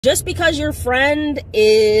Just because your friend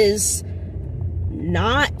is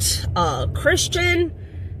not a Christian,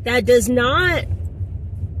 that does not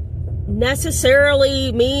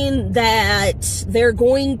necessarily mean that they're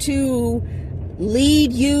going to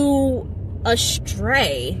lead you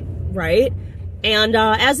astray, right? And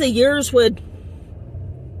as the years would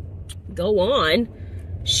go on,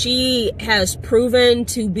 she has proven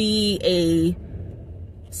to be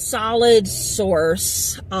a solid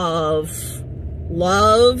source of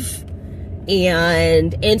love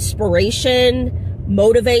and inspiration,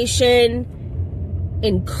 motivation,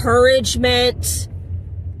 encouragement,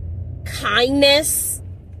 kindness.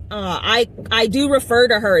 I do refer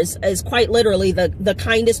to her as quite literally the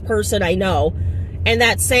kindest person I know. And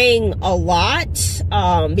that's saying a lot,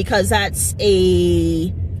 because that's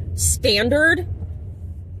a standard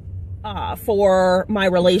for my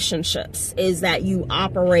relationships, is that you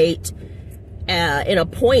operate in a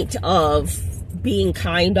point of being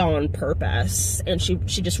kind on purpose. And she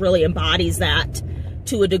just really embodies that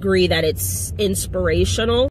to a degree that it's inspirational.